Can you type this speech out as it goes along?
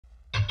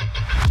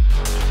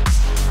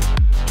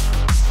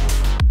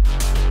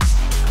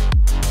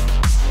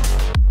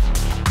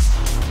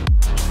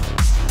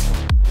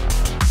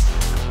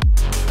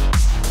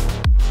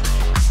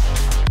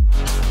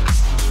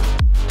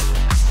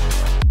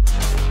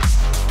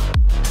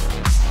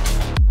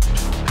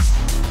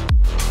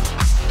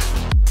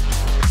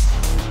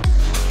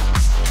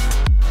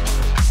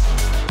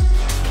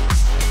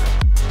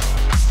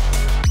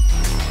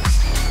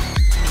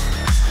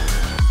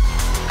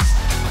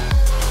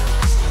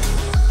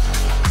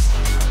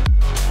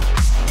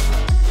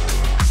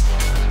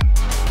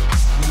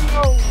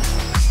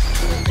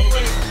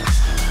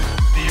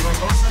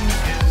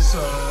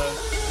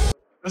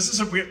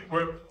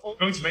we're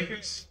going to make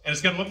this, and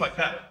it's going to look like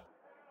that.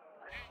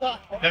 Now,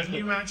 can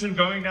you imagine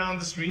going down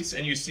the streets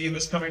and you see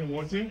this coming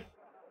towards you?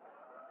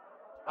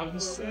 I'm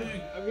just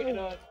saying.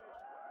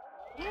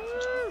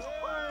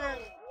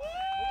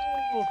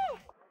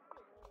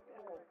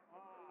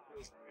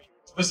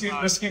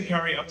 This can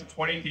carry up to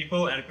 20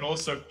 people, and it can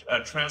also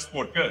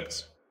transport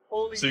goods.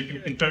 So you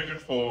can configure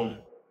it for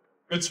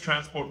goods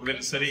transport within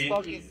the city,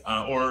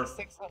 or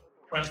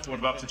transport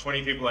of up to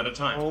 20 people at a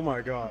time. Oh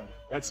my God,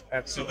 that's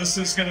so this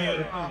is going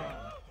to,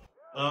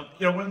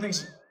 you know, one of the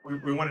things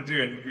we want to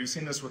do, and we've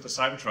seen this with the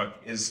Cybertruck,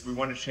 is we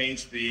want to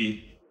change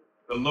the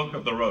look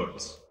of the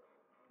roads.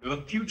 The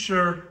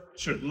future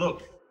should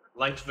look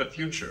like the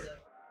future.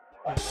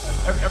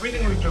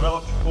 Everything we've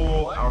developed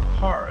for our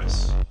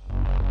cars,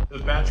 the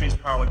batteries,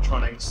 power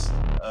electronics,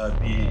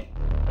 the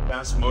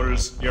advanced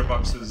motors,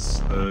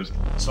 gearboxes, the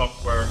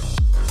software,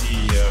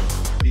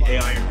 the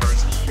AI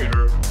inference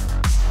computer,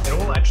 it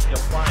all actually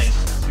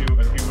applies to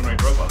a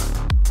humanoid robot.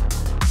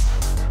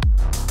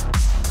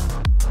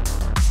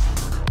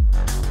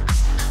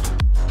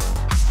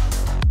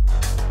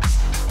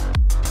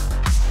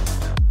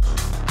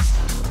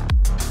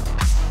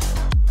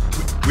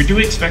 We do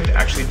expect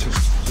actually to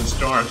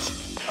start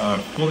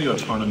fully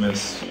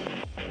autonomous,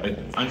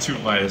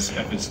 unsupervised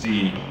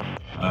FSD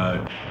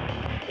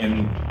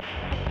in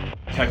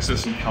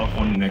Texas and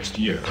California next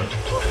year.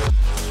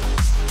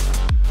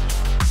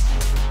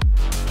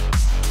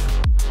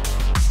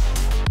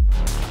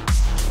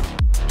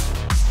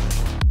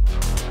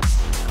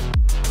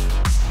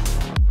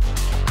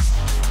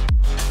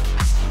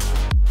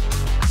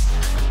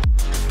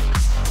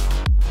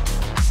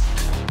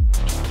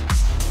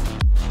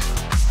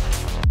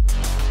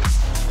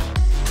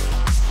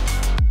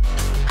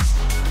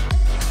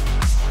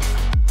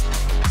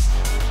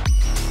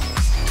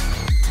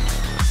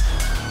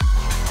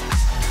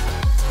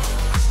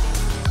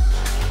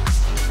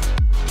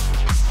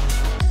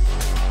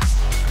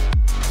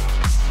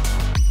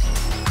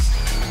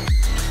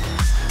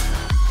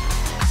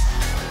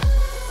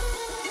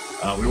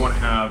 We want to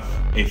have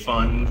a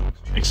fun,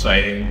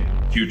 exciting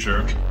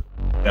future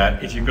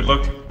that if you could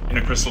look in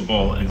a crystal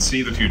ball and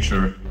see the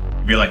future,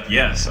 you'd be like,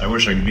 yes, I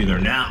wish I could be there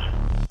now.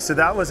 So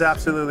that was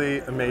absolutely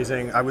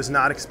amazing. I was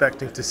not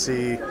expecting to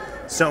see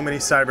so many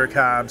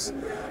cybercabs,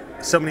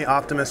 so many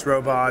Optimus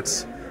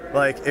robots.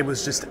 Like, it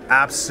was just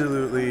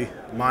absolutely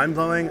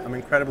mind-blowing. I'm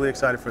incredibly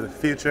excited for the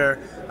future.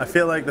 I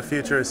feel like the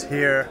future is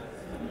here,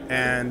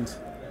 and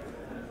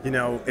you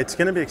know, it's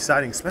going to be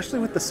exciting, especially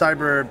with the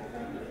cyber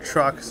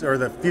trucks or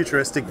the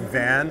futuristic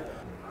van.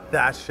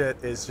 That shit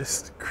is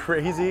just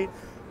crazy,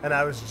 and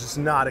I was just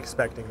not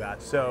expecting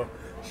that. So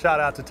shout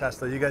out to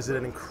Tesla. You guys did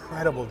an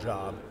incredible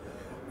job.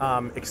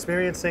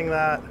 Experiencing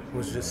that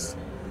was just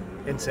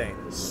insane.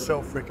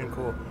 So freaking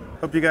cool.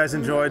 Hope you guys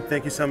enjoyed.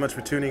 Thank you so much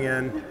for tuning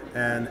in,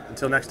 and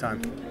until next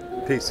time,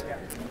 peace.